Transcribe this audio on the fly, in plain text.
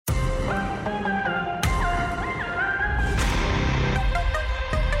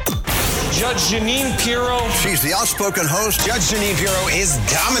Judge Jeanine Pirro. She's the outspoken host. Judge Jeanine Pirro is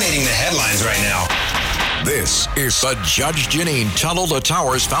dominating the headlines right now. This is the Judge Jeanine Tunnel to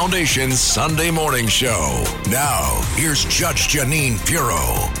Towers Foundation Sunday morning show. Now, here's Judge Jeanine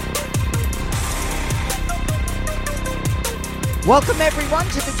Pirro. Welcome, everyone,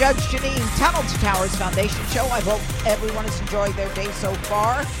 to the Judge Jeanine Tunnel to Towers Foundation show. I hope everyone has enjoyed their day so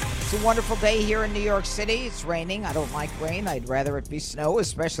far. It's a wonderful day here in New York City. It's raining. I don't like rain. I'd rather it be snow,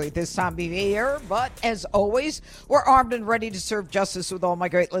 especially at this time of year. But as always, we're armed and ready to serve justice with all my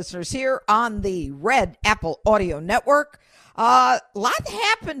great listeners here on the Red Apple Audio Network. A lot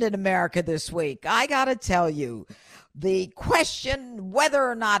happened in America this week. I got to tell you. The question whether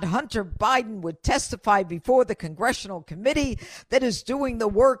or not Hunter Biden would testify before the congressional committee that is doing the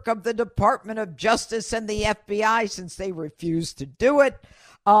work of the Department of Justice and the FBI since they refused to do it.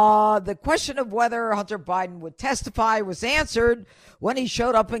 The question of whether Hunter Biden would testify was answered when he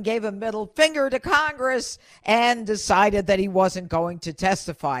showed up and gave a middle finger to Congress and decided that he wasn't going to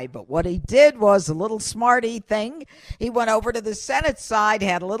testify. But what he did was a little smarty thing. He went over to the Senate side,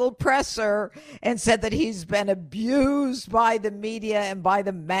 had a little presser, and said that he's been abused by the media and by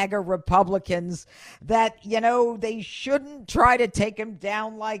the MAGA Republicans, that, they shouldn't try to take him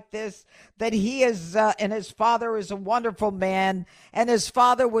down like this, that he is, and his father is a wonderful man, and his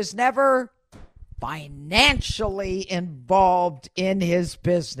father was never financially involved in his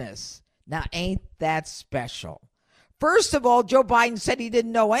business. Now, ain't that special? First of all, Joe Biden said he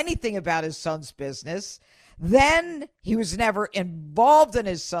didn't know anything about his son's business. Then he was never involved in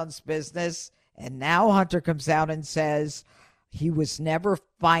his son's business. And now Hunter comes out and says he was never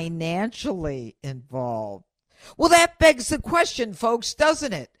financially involved. Well, that begs the question, folks,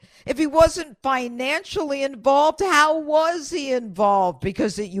 doesn't it? If he wasn't financially involved, how was he involved?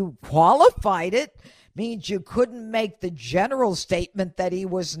 Because that you qualified it means you couldn't make the general statement that he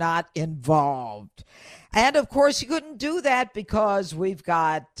was not involved. And, of course, you couldn't do that because we've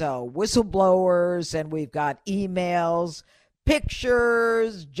got whistleblowers and we've got emails,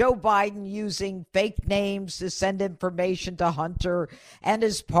 pictures, Joe Biden using fake names to send information to Hunter and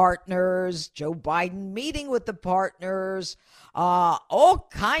his partners, Joe Biden meeting with the partners, all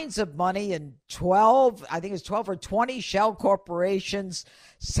kinds of money in 12 or 20 shell corporations,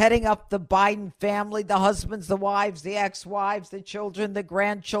 setting up the Biden family, the husbands, the wives, the ex-wives, the children, the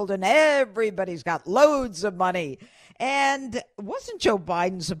grandchildren. Everybody's got loads of money. And wasn't Joe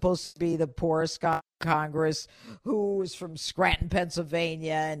Biden supposed to be the poorest guy in Congress who is from Scranton,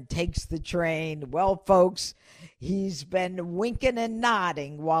 Pennsylvania, and takes the train? Well, folks, he's been winking and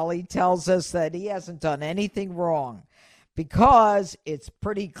nodding while he tells us that he hasn't done anything wrong, because it's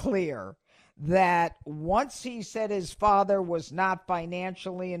pretty clear that once he said his father was not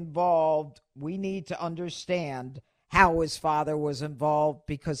financially involved, we need to understand how his father was involved,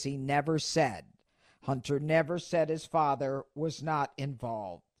 because he never said. Hunter never said his father was not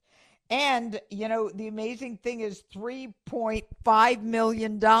involved. And, the amazing thing is $3.5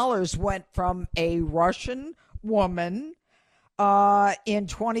 million went from a Russian woman in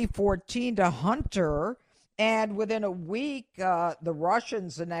 2014 to Hunter. And within a week, the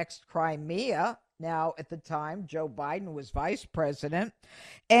Russians annexed Crimea. Now, at the time, Joe Biden was vice president.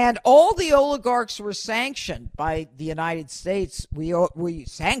 And all the oligarchs were sanctioned by the United States. We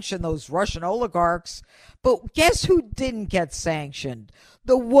sanctioned those Russian oligarchs. But guess who didn't get sanctioned?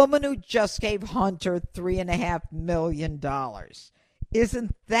 The woman who just gave Hunter $3.5 million.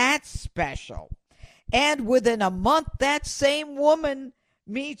 Isn't that special? And within a month, that same woman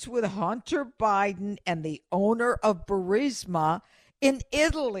meets with Hunter Biden and the owner of Burisma in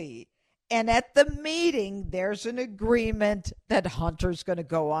Italy. And at the meeting, there's an agreement that Hunter's going to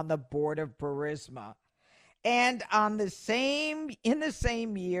go on the board of Burisma. And in the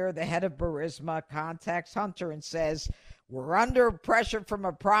same year, the head of Burisma contacts Hunter and says, we're under pressure from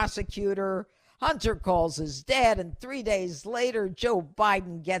a prosecutor. Hunter calls his dad, and 3 days later, Joe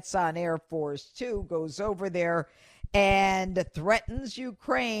Biden gets on Air Force Two, goes over there, and threatens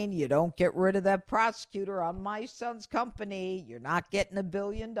Ukraine. You don't get rid of that prosecutor on my son's company, you're not getting $1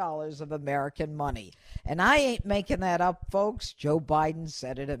 billion of American money. And I ain't making that up, folks. Joe Biden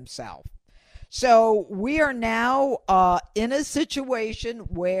said it himself. So we are now in a situation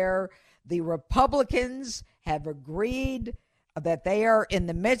where the Republicans have agreed that they are in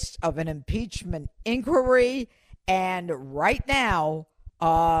the midst of an impeachment inquiry. And right now,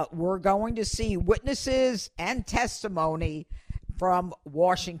 we're going to see witnesses and testimony from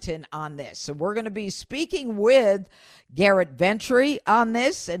Washington on this. So we're going to be speaking with Garrett Ventry on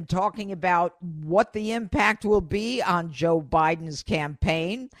this and talking about what the impact will be on Joe Biden's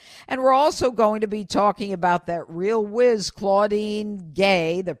campaign. And we're also going to be talking about that real whiz, Claudine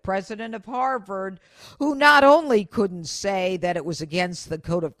Gay, the president of Harvard, who not only couldn't say that it was against the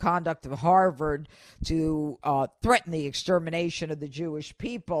code of conduct of Harvard to threaten the extermination of the Jewish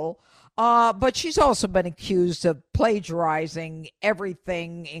people, but she's also been accused of plagiarizing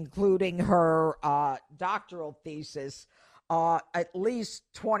everything, including her doctoral thesis, at least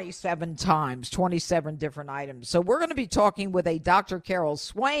 27 times, 27 different items. So we're going to be talking with a Dr. Carol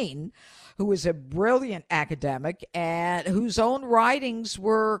Swain, who is a brilliant academic and whose own writings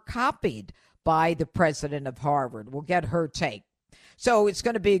were copied by the president of Harvard. We'll get her take. So it's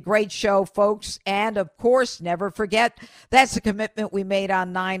going to be a great show, folks. And, of course, never forget, that's a commitment we made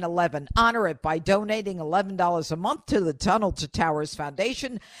on 9/11. Honor it by donating $11 a month to the Tunnel to Towers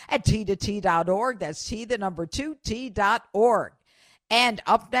Foundation at T2T.org. That's T, the number 2, T.org. And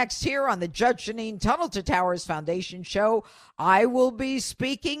up next here on the Judge Jeanine Tunnel to Towers Foundation show, I will be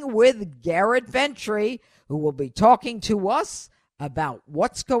speaking with Garrett Ventry, who will be talking to us about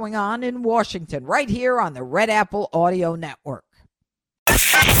what's going on in Washington right here on the Red Apple Audio Network.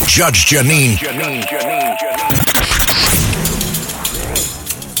 Judge Jeanine.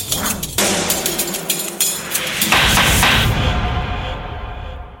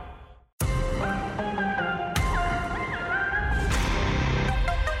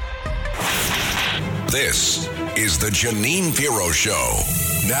 This is the Jeanine Pirro Show.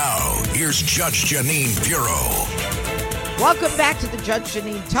 Now, here's Judge Jeanine Pirro. Welcome back to the Judge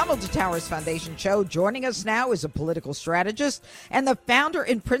Jeanine Tunnel to Towers Foundation show. Joining us now is a political strategist and the founder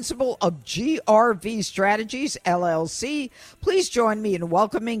and principal of GRV Strategies, LLC. Please join me in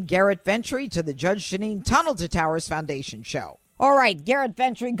welcoming Garrett Ventry to the Judge Jeanine Tunnel to Towers Foundation show. All right, Garrett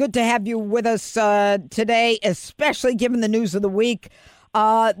Ventry, good to have you with us today, especially given the news of the week.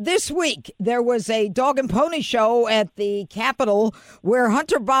 This week, there was a dog and pony show at the Capitol where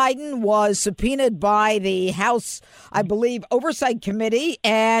Hunter Biden was subpoenaed by the House, I believe, Oversight Committee,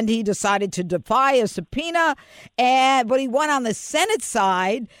 and he decided to defy a subpoena. But he went on the Senate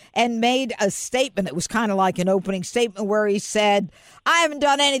side and made a statement. It was kind of like an opening statement where he said, I haven't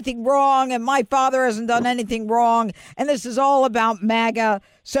done anything wrong, and my father hasn't done anything wrong, and this is all about MAGA.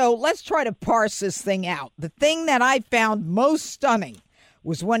 So let's try to parse this thing out. The thing that I found most stunning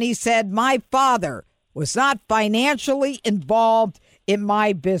was when he said, my father was not financially involved in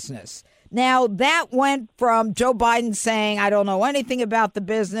my business. Now, that went from Joe Biden saying, I don't know anything about the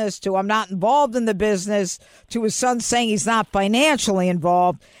business, to I'm not involved in the business, to his son saying he's not financially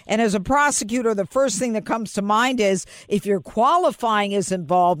involved. And as a prosecutor, the first thing that comes to mind is, if you're qualifying his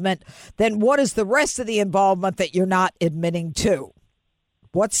involvement, then what is the rest of the involvement that you're not admitting to?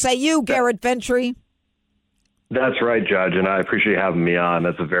 What say you, Garrett Ventry? That's right, Judge, and I appreciate having me on.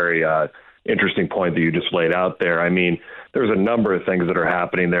 That's a very interesting point that you just laid out there. I mean, there's a number of things that are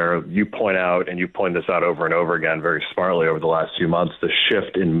happening there. You point out, and you point this out over and over again very smartly over the last few months, the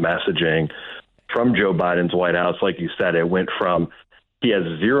shift in messaging from Joe Biden's White House. Like you said, it went from he has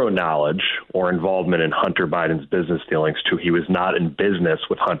zero knowledge or involvement in Hunter Biden's business dealings to he was not in business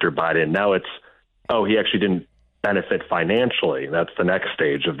with Hunter Biden. Now it's, oh, he actually didn't benefit financially. That's the next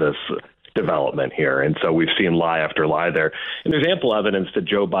stage of this development here. And so we've seen lie after lie there. And there's ample evidence that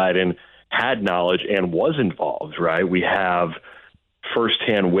Joe Biden had knowledge and was involved, right? We have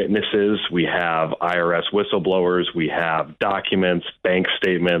firsthand witnesses. We have IRS whistleblowers. We have documents, bank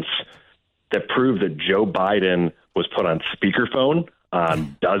statements that prove that Joe Biden was put on speakerphone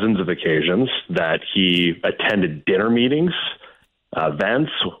on dozens of occasions, that he attended dinner meetings,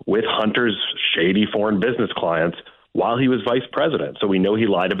 events with Hunter's shady foreign business clients while he was vice president. So we know he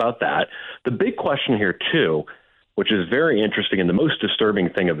lied about that. The big question here, too, which is very interesting and the most disturbing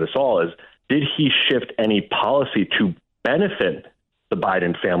thing of this all, is did he shift any policy to benefit the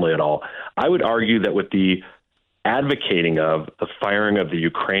Biden family at all? I would argue that with the advocating of the firing of the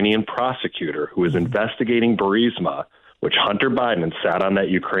Ukrainian prosecutor who was investigating Burisma, which Hunter Biden sat on that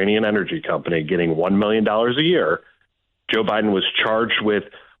Ukrainian energy company getting $1 million a year, Joe Biden was charged with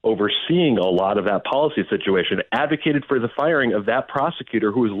overseeing a lot of that policy situation, advocated for the firing of that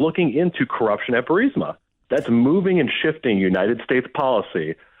prosecutor who was looking into corruption at Burisma. That's moving and shifting United States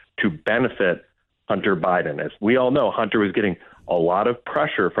policy to benefit Hunter Biden. As we all know, Hunter was getting a lot of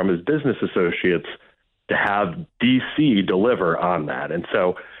pressure from his business associates to have D.C. deliver on that. And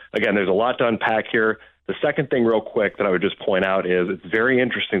so, again, there's a lot to unpack here. The second thing real quick that I would just point out is it's very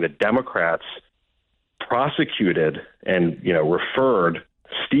interesting that Democrats prosecuted and, referred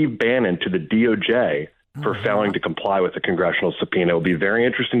Steve Bannon to the DOJ for failing to comply with the congressional subpoena. It will be very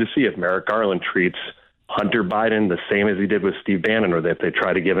interesting to see if Merrick Garland treats Hunter Biden the same as he did with Steve Bannon, or if they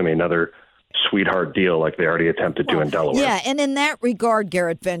try to give him another sweetheart deal like they already attempted to in Delaware. Yeah, and in that regard,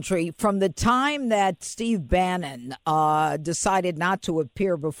 Garrett Ventry, from the time that Steve Bannon decided not to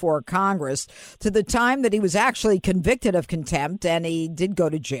appear before Congress to the time that he was actually convicted of contempt, and he did go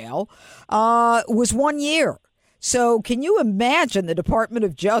to jail, was 1 year. So can you imagine the Department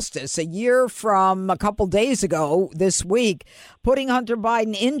of Justice a year from a couple days ago this week putting Hunter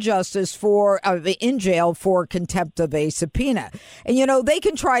Biden in jail for contempt of a subpoena? And, they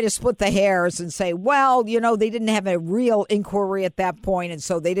can try to split the hairs and say, well, they didn't have a real inquiry at that point, and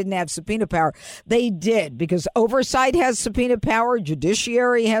so they didn't have subpoena power. They did, because oversight has subpoena power,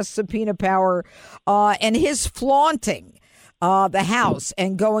 judiciary has subpoena power, and his flaunting the House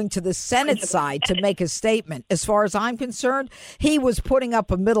and going to the Senate side to make a statement. As far as I'm concerned, he was putting up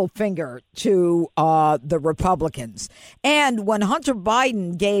a middle finger to the Republicans. And when Hunter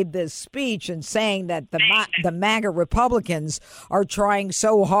Biden gave this speech and saying that the MAGA Republicans are trying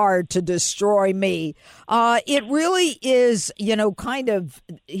so hard to destroy me, it really is,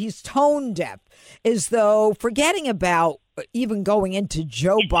 he's tone deaf, as though forgetting about even going into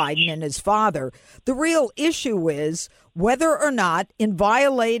Joe Biden and his father. The real issue is whether or not, in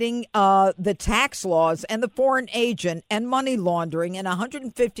violating the tax laws and the foreign agent and money laundering and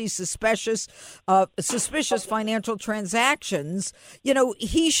 150 suspicious financial transactions,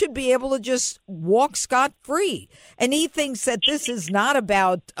 he should be able to just walk scot-free. And he thinks that this is not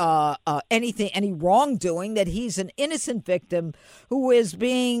about any wrongdoing, that he's an innocent victim who is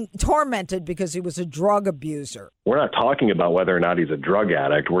being tormented because he was a drug abuser. We're not talking about whether or not he's a drug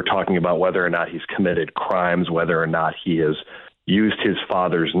addict. We're talking about whether or not he's committed crimes, whether or not he has used his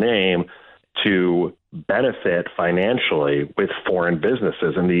father's name to benefit financially with foreign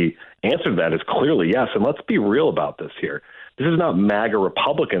businesses. And the answer to that is clearly yes. And let's be real about this here. This is not MAGA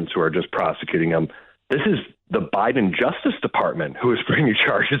Republicans who are just prosecuting him. This is the Biden Justice Department who is bringing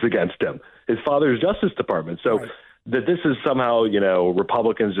charges against him, his father's Justice Department. So that this is somehow,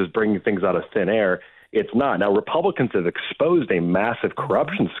 Republicans just bringing things out of thin air. It's not. Now, Republicans have exposed a massive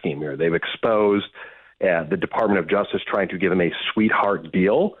corruption scheme here. They've exposed the Department of Justice trying to give him a sweetheart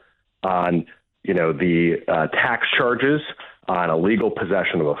deal on, the tax charges on illegal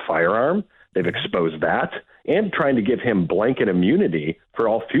possession of a firearm. They've exposed that, and trying to give him blanket immunity for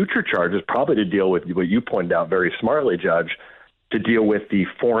all future charges, probably to deal with what you pointed out very smartly, Judge, to deal with the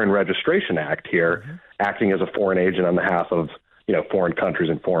Foreign Registration Act here, acting as a foreign agent on behalf of foreign countries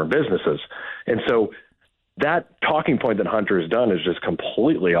and foreign businesses. And so that talking point that Hunter has done is just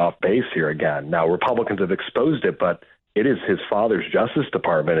completely off base here again. Now, Republicans have exposed it, but it is his father's Justice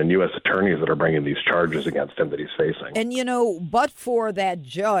Department and U.S. attorneys that are bringing these charges against him that he's facing. And, but for that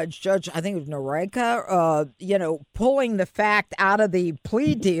judge, I think it was Noreika, pulling the fact out of the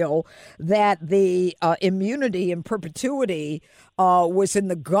plea deal that the immunity in perpetuity was in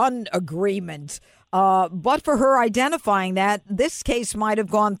the gun agreement. But for her identifying that, this case might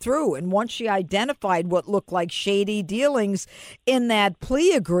have gone through. And once she identified what looked like shady dealings in that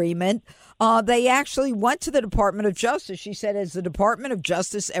plea agreement, they actually went to the Department of Justice. She said, has the Department of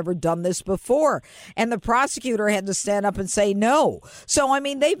Justice ever done this before? And the prosecutor had to stand up and say no. So,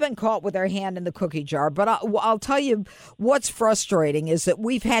 they've been caught with their hand in the cookie jar. But I'll tell you what's frustrating is that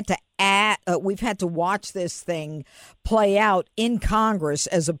we've had to watch this thing play out in Congress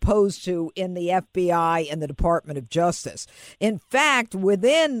as opposed to in the FBI and the Department of Justice. In fact,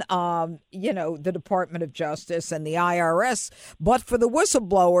 within, the Department of Justice and the IRS, but for the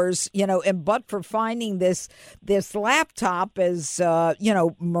whistleblowers, and but for finding this laptop, as,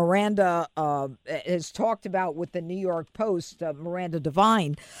 Miranda has talked about with the New York Post, Miranda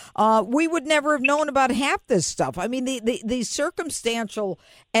Devine, we would never have known about half this stuff. The circumstantial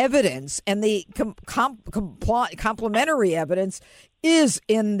evidence and the complementary evidence is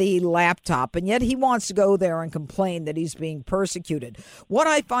in the laptop, and yet he wants to go there and complain that he's being persecuted. What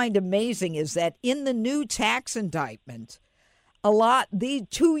I find amazing is that in the new tax indictment, the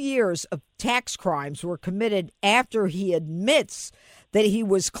 2 years of tax crimes were committed after he admits that he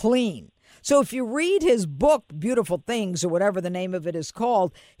was clean. So if you read his book, Beautiful Things, or whatever the name of it is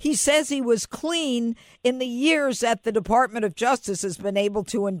called, he says he was clean in the years that the Department of Justice has been able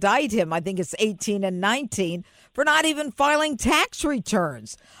to indict him. I think it's 18 and 19 for not even filing tax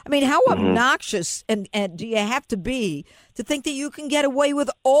returns. How obnoxious and do you have to be to think that you can get away with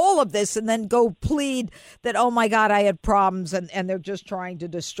all of this and then go plead that, oh my God, I had problems and they're just trying to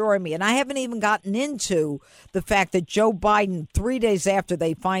destroy me. And I haven't even gotten into the fact that Joe Biden, 3 days after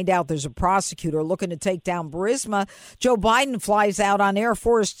they find out there's a prosecutor looking to take down Burisma, Joe Biden flies out on Air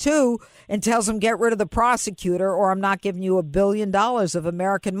Force Two and tells him, get rid of the prosecutor or I'm not giving you $1 billion of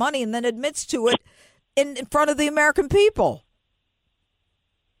American money, and then admits to it in front of the American people.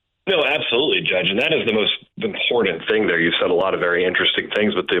 No, absolutely, Judge. And that is the most important thing there. You said a lot of very interesting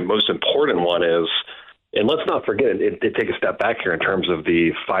things, but the most important one is, and let's not forget, it take a step back here in terms of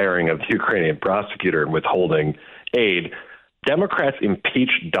the firing of the Ukrainian prosecutor and withholding aid. Democrats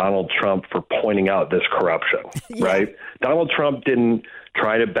impeached Donald Trump for pointing out this corruption, right? Donald Trump didn't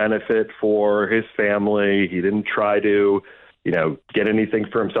try to benefit for his family. He didn't try to, get anything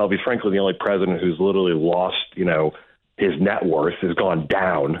for himself. He's frankly the only president who's literally lost, his net worth has gone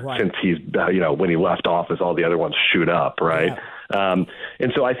down since he's, when he left office, all the other ones shoot up, right? Yeah.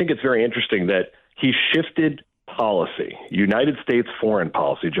 And so I think it's very interesting that he shifted policy, United States foreign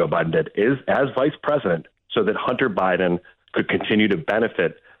policy, Joe Biden did, as vice president, so that Hunter Biden could continue to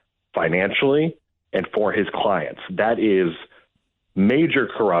benefit financially and for his clients. That is major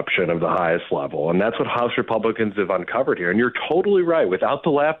corruption of the highest level. And that's what House Republicans have uncovered here. And you're totally right. Without the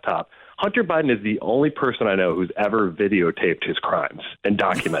laptop, Hunter Biden is the only person I know who's ever videotaped his crimes and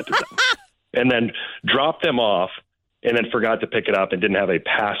documented them and then dropped them off and then forgot to pick it up and didn't have a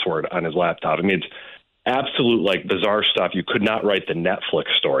password on his laptop. I mean, it's absolute bizarre stuff. You could not write the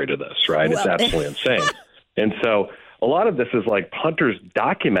Netflix story to this, right? Well, it's absolutely insane. And so a lot of this is Hunter's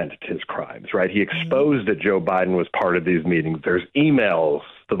documented his crimes, right? He exposed that Joe Biden was part of these meetings. There's emails,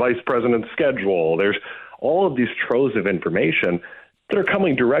 the vice president's schedule. There's all of these troves of information that are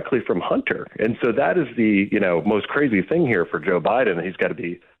coming directly from Hunter. And so that is the, most crazy thing here for Joe Biden. He's got to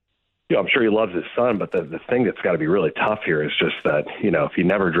be, I'm sure he loves his son, but the thing that's got to be really tough here is just that, if he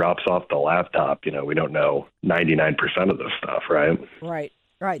never drops off the laptop, we don't know 99% of this stuff, right?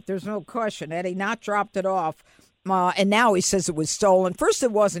 Right. There's no question. Had he not dropped it off, and now he says it was stolen. First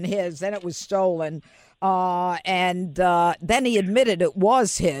it wasn't his, then it was stolen, and then he admitted it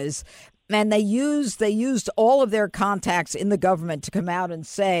was his. And they used all of their contacts in the government to come out and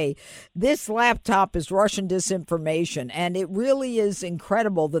say this laptop is Russian disinformation. And it really is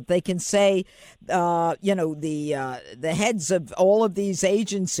incredible that they can say, the heads of all of these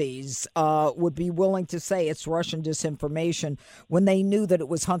agencies would be willing to say it's Russian disinformation when they knew that it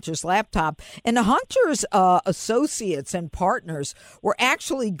was Hunter's laptop. And Hunter's associates and partners were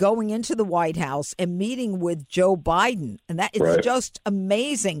actually going into the White House and meeting with Joe Biden. And that is just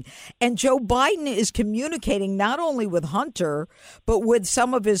amazing. And Joe Biden is communicating not only with Hunter, but with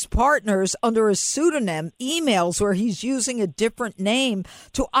some of his partners under a pseudonym, emails where he's using a different name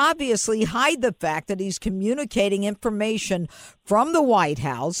to obviously hide the fact that he's communicating information from the White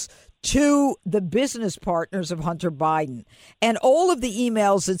House to the business partners of Hunter Biden. And all of the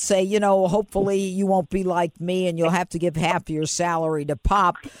emails that say, hopefully you won't be like me and you'll have to give half your salary to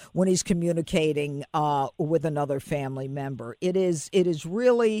Pop when he's communicating with another family member. It is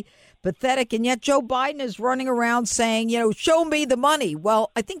really pathetic. And yet Joe Biden is running around saying, show me the money.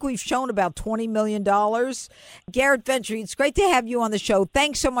 Well, I think we've shown about $20 million. Garrett Ventry, it's great to have you on the show.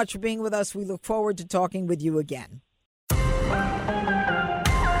 Thanks so much for being with us. We look forward to talking with you again.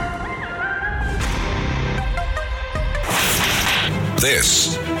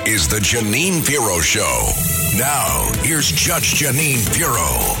 This is the Jeanine Pirro Show. Now, here's Judge Jeanine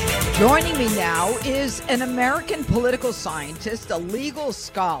Pirro. Joining me now is an American political scientist, a legal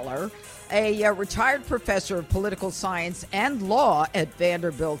scholar, a retired professor of political science and law at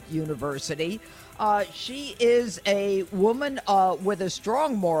Vanderbilt University. She is a woman with a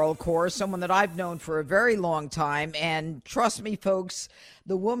strong moral core, someone that I've known for a very long time. And trust me, folks,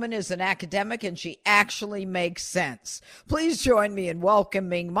 the woman is an academic and she actually makes sense. Please join me in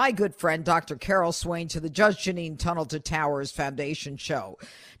welcoming my good friend, Dr. Carol Swain, to the Judge Jeanine Tunnel to Towers Foundation show.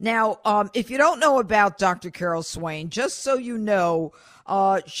 Now, if you don't know about Dr. Carol Swain, just so you know,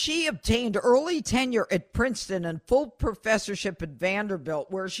 she obtained early tenure at Princeton and full professorship at Vanderbilt,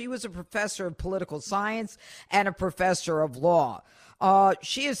 where she was a professor of political science and a professor of law.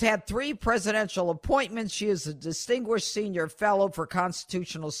 She has had 3 presidential appointments. She is a distinguished senior fellow for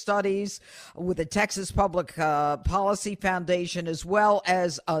constitutional studies with the Texas Public Policy Foundation, as well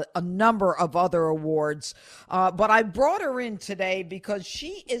as a number of other awards. But I brought her in today because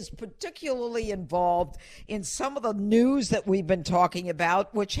she is particularly involved in some of the news that we've been talking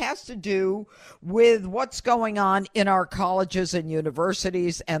about, which has to do with what's going on in our colleges and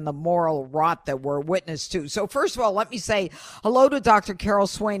universities and the moral rot that we're witness to. So first of all, let me say hello to Dr. Carol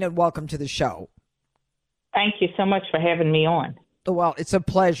Swain and welcome to the show. Thank you so much for having me on. Well, it's a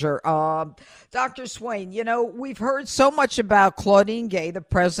pleasure. Dr. Swain, we've heard so much about Claudine Gay, the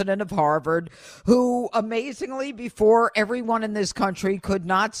president of Harvard, who amazingly, before everyone in this country could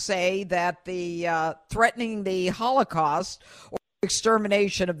not say that the threatening the Holocaust or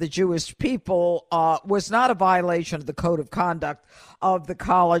extermination of the Jewish people was not a violation of the code of conduct of the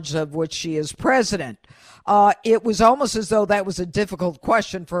college of which she is president. It was almost as though that was a difficult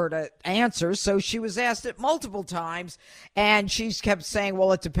question for her to answer. So she was asked it multiple times, and she's kept saying,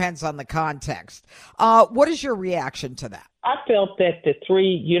 well, it depends on the context. What is your reaction to that? I felt that the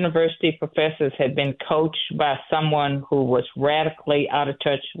three university professors had been coached by someone who was radically out of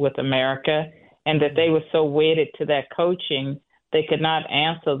touch with America, and that they were so wedded to that coaching, they could not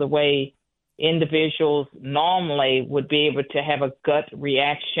answer the way individuals normally would be able to have a gut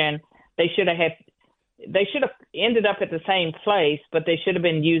reaction. They should have ended up at the same place, but they should have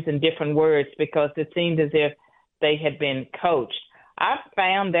been using different words because it seemed as if they had been coached. I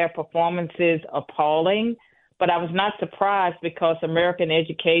found their performances appalling, but I was not surprised because American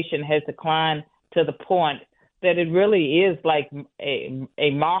education has declined to the point that it really is like a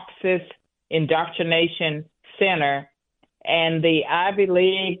Marxist indoctrination center, and the Ivy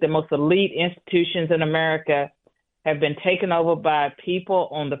League, the most elite institutions in America, have been taken over by people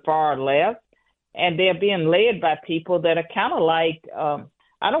on the far left. And they're being led by people that are kind of like,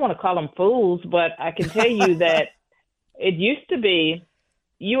 I don't want to call them fools, but I can tell you that it used to be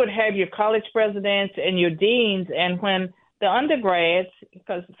you would have your college presidents and your deans, and when the undergrads,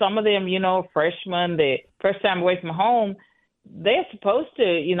 because some of them, freshmen, the first time away from home, they're supposed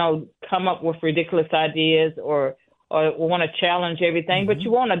to, come up with ridiculous ideas or want to challenge everything. Mm-hmm. But you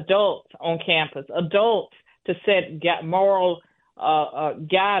want adults on campus, adults to set moral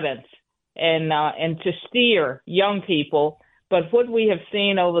guidance and to steer young people. But what we have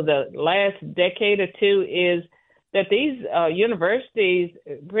seen over the last decade or two is that these universities,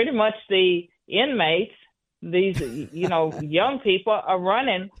 pretty much the inmates, these, young people are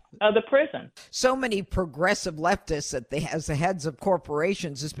running the prison. So many progressive leftists as the heads of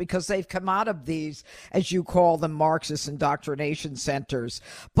corporations is because they've come out of these, as you call them, Marxist indoctrination centers.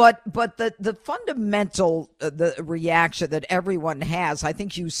 But the fundamental the reaction that everyone has, I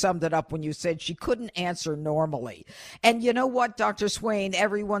think you summed it up when you said she couldn't answer normally. And you know what, Dr. Swain,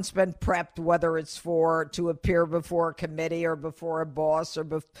 everyone's been prepped, whether it's to appear before a committee or before a boss or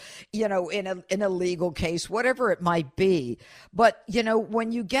in a legal case, whatever it might be. But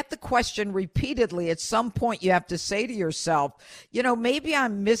when you get the question repeatedly, at some point you have to say to yourself, maybe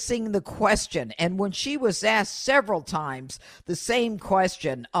I'm missing the question. And when she was asked several times the same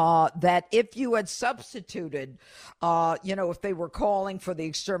question, that if you had substituted, if they were calling for the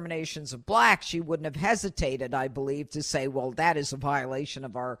exterminations of blacks, she wouldn't have hesitated, I believe, to say, well, that is a violation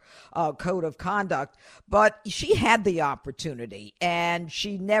of our code of conduct. But she had the opportunity, and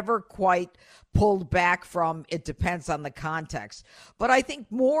she never quite pulled back from it depends on the context. But I think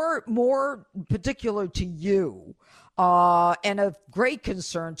more particular to you, and of great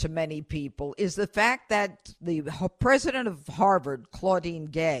concern to many people, is the fact that the president of Harvard, Claudine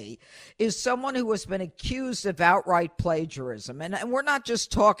Gay, is someone who has been accused of outright plagiarism. And we're not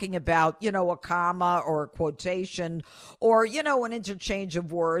just talking about, a comma or a quotation or, an interchange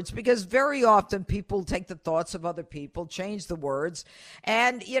of words, because very often people take the thoughts of other people, change the words,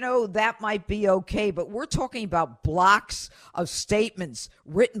 and, that might be okay. But we're talking about blocks of statements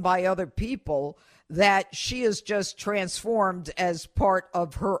written by other people that she has just transformed as part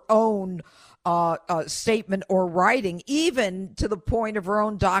of her own statement or writing, even to the point of her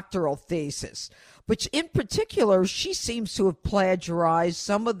own doctoral thesis. But in particular, she seems to have plagiarized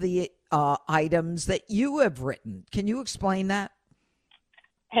some of the items that you have written. Can you explain that?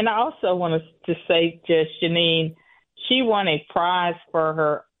 And I also want to say, just Jeanine, she won a prize for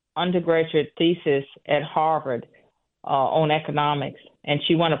her undergraduate thesis at Harvard on economics, and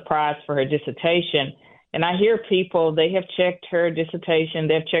she won a prize for her dissertation. And I hear people, they have checked her dissertation,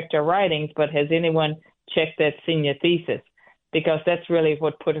 they've checked her writings, but has anyone checked that senior thesis? Because that's really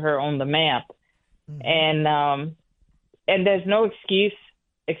what put her on the map. Mm-hmm. And there's no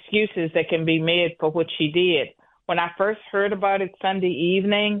excuses that can be made for what she did. When I first heard about it Sunday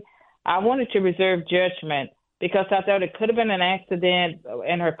evening, I wanted to reserve judgment because I thought it could have been an accident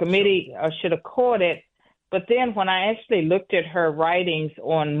and her committee should have caught it. But then when I actually looked at her writings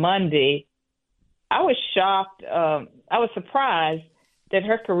on Monday, I was shocked. I was surprised that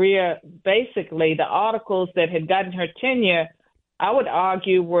her career, basically the articles that had gotten her tenure, I would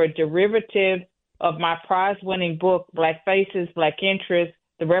argue were derivative of my prize-winning book, Black Faces, Black Interests,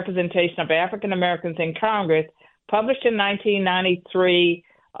 The Representation of African Americans in Congress, published in 1993,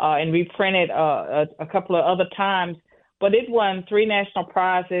 and reprinted a couple of other times. But it won 3 national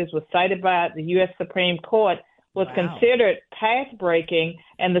prizes, was cited by the U.S. Supreme Court, was considered path-breaking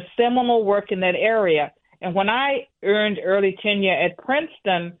and the seminal work in that area. And when I earned early tenure at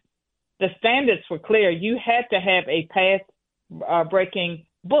Princeton, the standards were clear. You had to have a path-breaking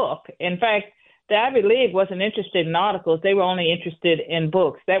book. In fact, the Ivy League wasn't interested in articles. They were only interested in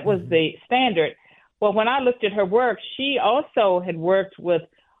books. That was the standard. Well, when I looked at her work, she also had worked with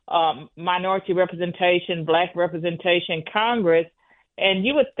minority representation, Black representation, Congress. And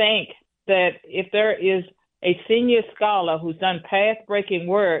you would think that if there is a senior scholar who's done path-breaking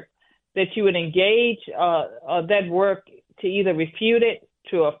work, that you would engage that work to either refute it,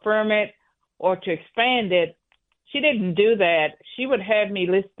 to affirm it, or to expand it. She didn't do that. She would have me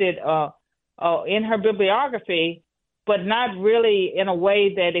listed in her bibliography, but not really in a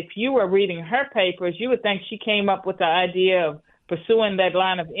way that if you were reading her papers, you would think she came up with the idea of pursuing that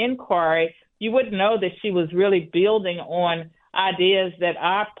line of inquiry. You wouldn't know that she was really building on ideas that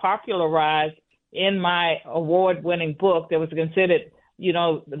I popularized in my award-winning book that was considered,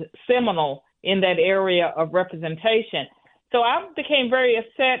 seminal in that area of representation. So I became very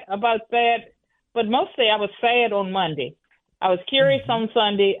upset about that, but mostly I was sad on Monday. I was curious on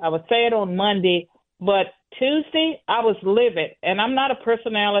Sunday. I was sad on Monday, but Tuesday I was livid. And I'm not a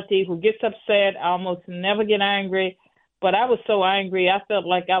personality who gets upset. I almost never get angry, but I was so angry I felt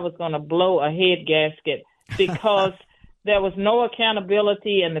like I was going to blow a head gasket because there was no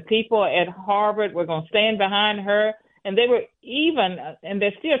accountability, and the people at Harvard were going to stand behind her. And they were even, and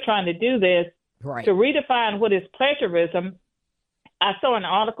they're still trying to do this, to redefine what is plagiarism. I saw an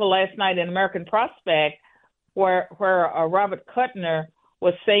article last night in American Prospect where Robert Kuttner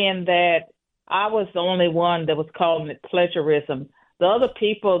was saying that I was the only one that was calling it plagiarism. The other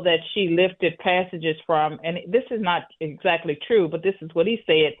people that she lifted passages from, and this is not exactly true, but this is what he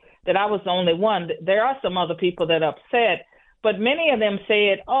said, that I was the only one. There are some other people that are upset, but many of them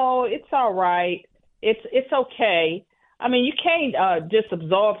said, oh, it's all right. It's okay. I mean, you can't just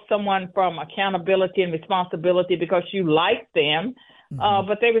absolve someone from accountability and responsibility because you like them.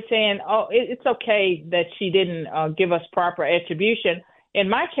 But they were saying, oh, it's okay that she didn't give us proper attribution. In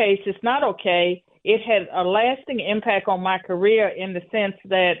my case, it's not okay. It had a lasting impact on my career in the sense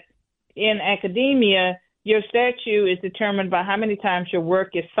that in academia, your statue is determined by how many times your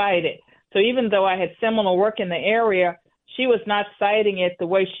work is cited. So even though I had seminal work in the area, she was not citing it the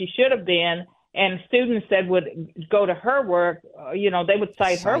way she should have been. And students that would go to her work, they would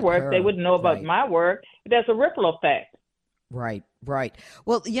cite her work. They wouldn't know about my work. There's a ripple effect. Right.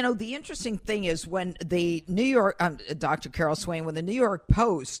 Well, the interesting thing is when the New York, Dr. Carol Swain, when the New York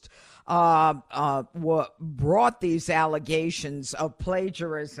Post brought these allegations of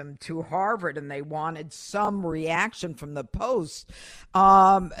plagiarism to Harvard and they wanted some reaction from the Post,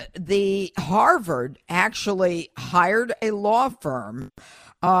 the Harvard actually hired a law firm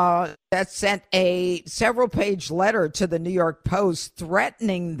that sent a several-page letter to the New York Post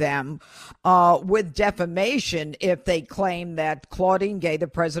threatening them with defamation if they claimed that Claudine Gay, the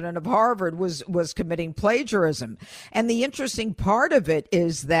president of Harvard, was committing plagiarism. And the interesting part of it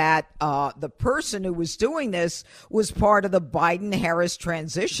is that the person who was doing this was part of the Biden-Harris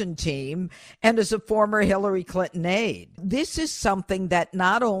transition team and is a former Hillary Clinton aide. This is something that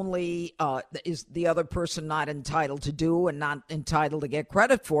not only is the other person not entitled to do and not entitled to get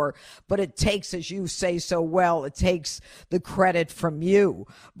credit for, but it takes, as you say so well, it takes the credit from you.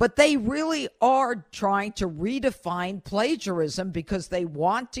 But they really are trying to redefine plagiarism because they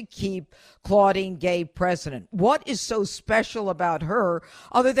want to keep Claudine Gay president. What is so special about her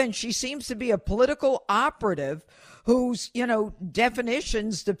other than she seems to be a political operative whose,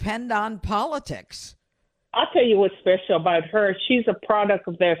 definitions depend on politics? I'll tell you what's special about her. She's a product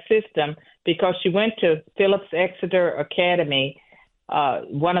of their system because she went to Phillips Exeter Academy,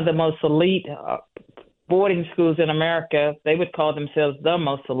 one of the most elite boarding schools in America. They would call themselves the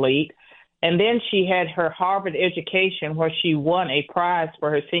most elite. And then she had her Harvard education where she won a prize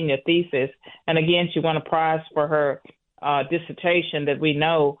for her senior thesis. And again, she won a prize for her dissertation that we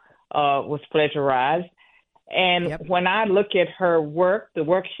know was plagiarized. And when I look at her work, the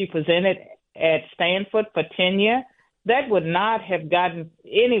work she presented at Stanford for tenure, that would not have gotten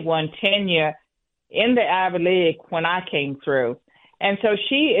anyone tenure in the Ivy League when I came through. And so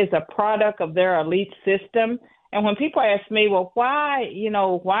she is a product of their elite system. And when people ask me, well, why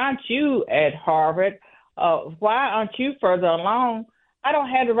aren't you at Harvard? Why aren't you further along? I don't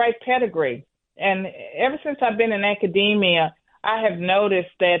have the right pedigree. And ever since I've been in academia, I have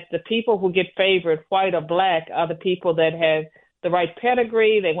noticed that the people who get favored, white or black, are the people that have the right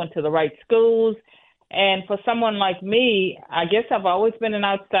pedigree. They went to the right schools. And for someone like me, I guess I've always been an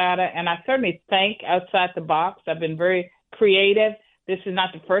outsider, and I certainly think outside the box. I've been very creative. This is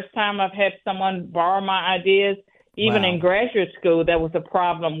not the first time I've had someone borrow my ideas. Even in graduate school, there was a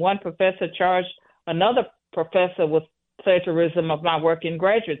problem. One professor charged another professor with plagiarism of my work in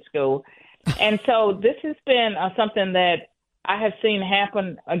graduate school. And so this has been something that I have seen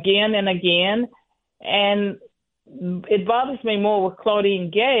happen again and again. And it bothers me more with Claudine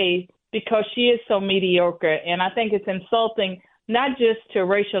Gay because she is so mediocre. And I think it's insulting not just to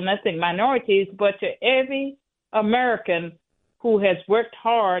racial and ethnic minorities, but to every American who has worked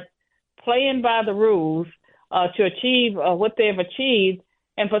hard, playing by the rules to achieve what they've achieved.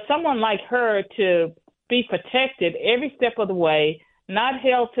 And for someone like her to be protected every step of the way, not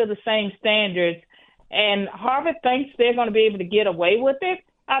held to the same standards, and Harvard thinks they're going to be able to get away with it?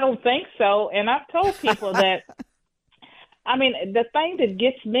 I don't think so. And I've told people that, I mean, the thing that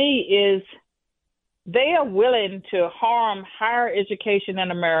gets me is they are willing to harm higher education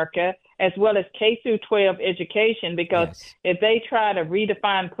in America as well as K through 12 education, because if they try to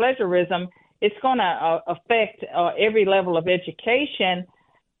redefine plagiarism, it's going to affect every level of education.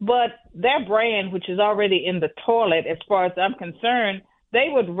 But their brand, which is already in the toilet, as far as I'm concerned, they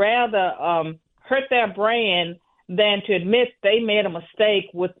would rather hurt their brand than to admit they made a mistake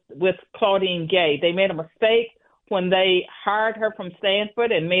with Claudine Gay. They made a mistake when they hired her from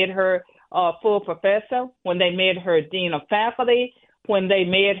Stanford and made her a full professor, when they made her dean of faculty, when they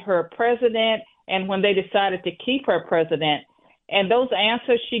made her president, and when they decided to keep her president. And those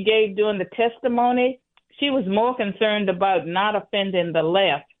answers she gave during the testimony, she was more concerned about not offending the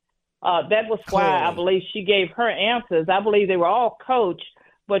left. That was why I believe she gave her answers. I believe they were all coached,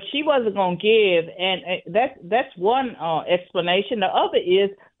 but she wasn't going to give. And that's one explanation. The other is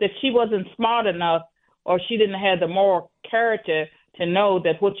that she wasn't smart enough, or she didn't have the moral character to know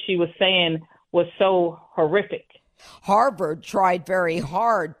that what she was saying was so horrific. Harvard tried very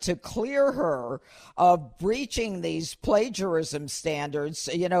hard to clear her of breaching these plagiarism standards,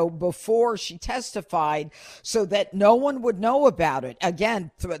 before she testified, so that no one would know about it.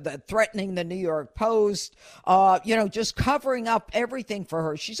 Again, threatening the New York Post, just covering up everything for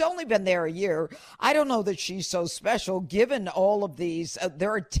her. She's only been there a year. I don't know that she's so special, given all of these.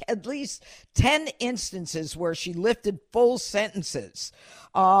 There are at least 10 instances where she lifted full sentences.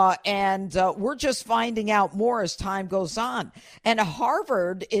 And we're just finding out more as time goes on. And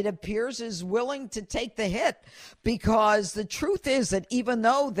Harvard, it appears, is willing to take the hit, because the truth is that even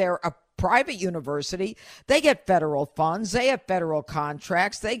though they're a private university, they get federal funds, they have federal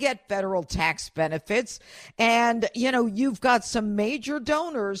contracts, they get federal tax benefits. And, you've got some major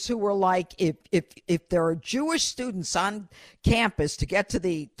donors who are like, if there are Jewish students on campus, to get to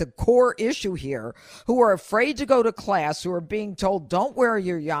the core issue here, who are afraid to go to class, who are being told, don't wear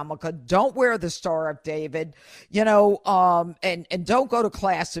your yarmulke, don't wear the Star of David, and don't go to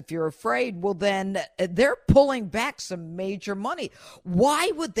class if you're afraid, well, then they're pulling back some major money.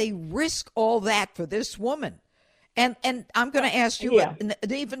 Why would they risk all that for this woman? And I'm going to ask you an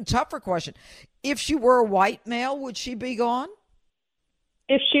even tougher question. If she were a white male, would she be gone?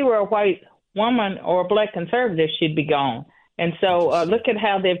 If she were a white woman or a black conservative, she'd be gone. And so look at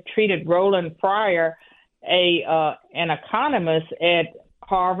how they've treated Roland Fryer, an economist at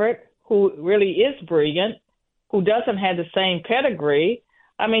Harvard, who really is brilliant, who doesn't have the same pedigree.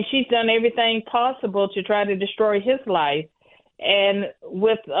 I mean, she's done everything possible to try to destroy his life. And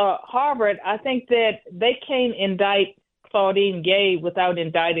with Harvard, I think that they can't indict Claudine Gay without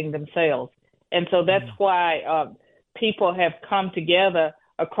indicting themselves. And so that's why people have come together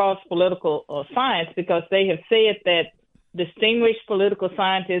across political science, because they have said that distinguished political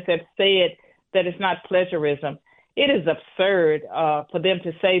scientists have said that it's not plagiarism. It is absurd for them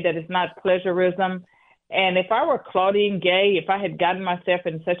to say that it's not plagiarism. And if I were Claudine Gay, if I had gotten myself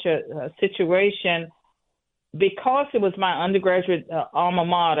in such a situation, because it was my undergraduate alma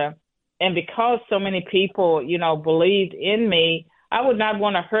mater, and because so many people, believed in me, I would not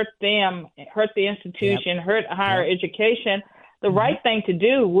want to hurt them, hurt the institution, hurt higher education. The right thing to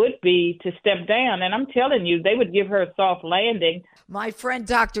do would be to step down. And I'm telling you, they would give her a soft landing. My friend,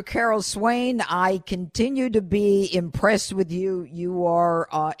 Dr. Carol Swain, I continue to be impressed with you. You are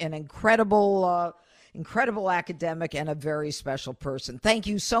an incredible academic and a very special person. Thank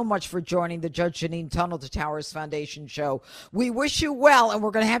you so much for joining the Judge Jeanine Tunnel to Towers Foundation show. We wish you well, and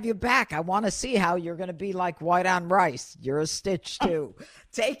we're going to have you back. I want to see how you're going to be like white on rice. You're a stitch, too.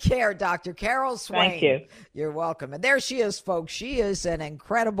 Take care, Dr. Carol Swain. Thank you. You're welcome. And there she is, folks. She is an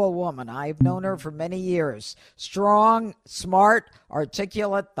incredible woman. I've known her for many years. Strong, smart,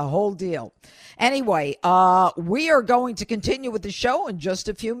 articulate, the whole deal. Anyway, we are going to continue with the show in just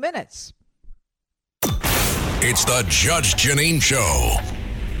a few minutes. It's the Judge Jeanine Show.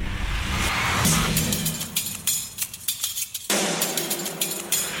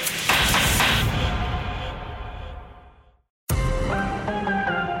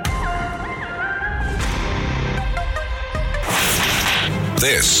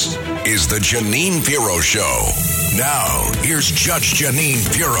 This is the Jeanine Pirro Show. Now, here's Judge Jeanine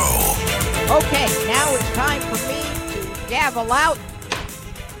Pirro. Okay, now it's time for me to gavel out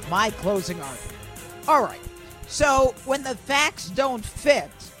my closing argument. All right, so when the facts don't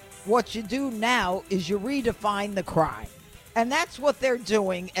fit, what you do now is you redefine the crime. And that's what they're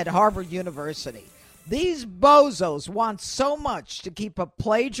doing at Harvard University. These bozos want so much to keep a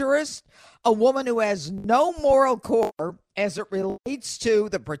plagiarist, a woman who has no moral core as it relates to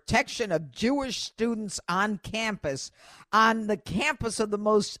the protection of Jewish students on the campus of the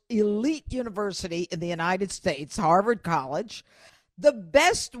most elite university in the United States, Harvard College. The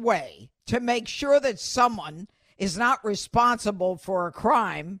best way to make sure that someone is not responsible for a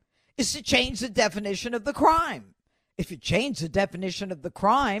crime is to change the definition of the crime. If you change the definition of the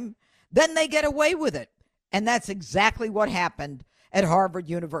crime, then they get away with it. And that's exactly what happened at Harvard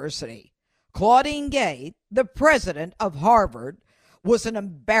University. Claudine Gay, the president of Harvard, was an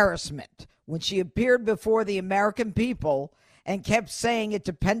embarrassment when she appeared before the American people and kept saying it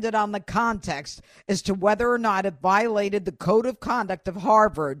depended on the context as to whether or not it violated the code of conduct of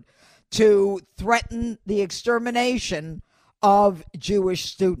Harvard to threaten the extermination of Jewish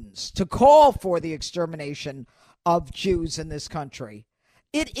students, to call for the extermination of Jews in this country.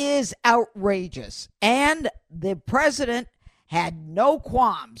 It is outrageous. And the president had no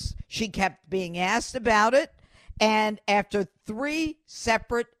qualms. She kept being asked about it. And after 3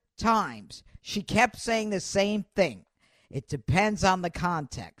 separate times, she kept saying the same thing. It depends on the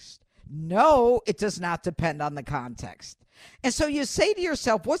context. No, it does not depend on the context. And so you say to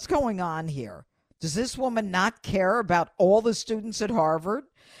yourself, what's going on here? Does this woman not care about all the students at Harvard?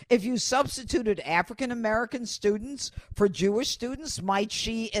 If you substituted African-American students for Jewish students, might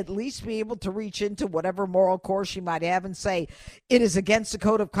she at least be able to reach into whatever moral core she might have and say it is against the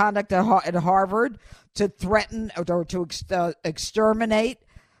code of conduct at Harvard to threaten or to exterminate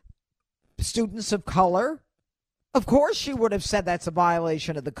students of color? Of course she would have said that's a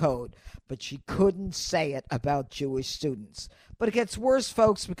violation of the code, but she couldn't say it about Jewish students. But it gets worse,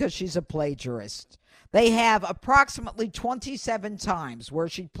 folks, because she's a plagiarist. They have approximately 27 times where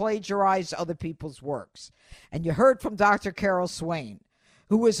she plagiarized other people's works. And you heard from Dr. Carol Swain,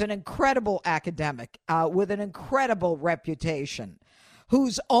 who is an incredible academic with an incredible reputation,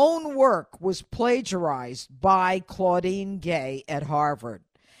 whose own work was plagiarized by Claudine Gay at Harvard.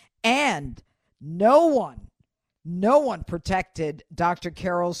 And no one protected Dr.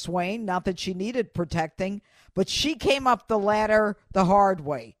 Carol Swain, not that she needed protecting, but she came up the ladder the hard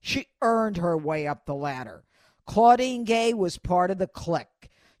way. She earned her way up the ladder. Claudine Gay was part of the clique.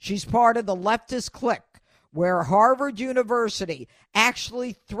 She's part of the leftist clique where Harvard University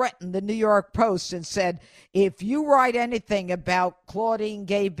actually threatened the New York Post and said, if you write anything about Claudine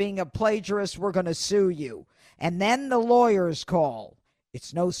Gay being a plagiarist, we're going to sue you. And then the lawyers call.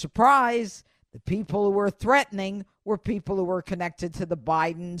 It's no surprise. The people who were threatening were people who were connected to the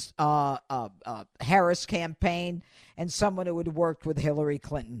Biden's Harris campaign and someone who had worked with Hillary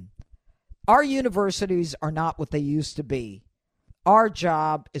Clinton. Our universities are not what they used to be. Our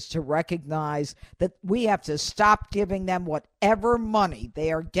job is to recognize that we have to stop giving them whatever money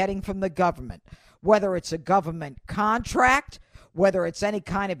they are getting from the government, whether it's a government contract, whether it's any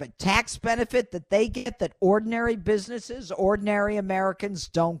kind of a tax benefit that they get that ordinary businesses, ordinary Americans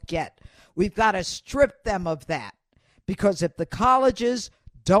don't get. We've got to strip them of that, because if the colleges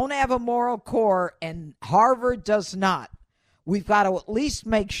don't have a moral core and Harvard does not, we've got to at least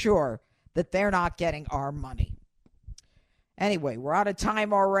make sure that they're not getting our money. Anyway, we're out of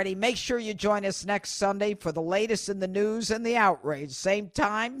time already. Make sure you join us next Sunday for the latest in the news and the outrage. Same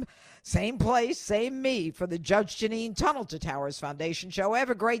time, same place, same me for the Judge Jeanine Tunnel to Towers Foundation Show. Have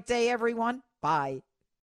a great day, everyone. Bye.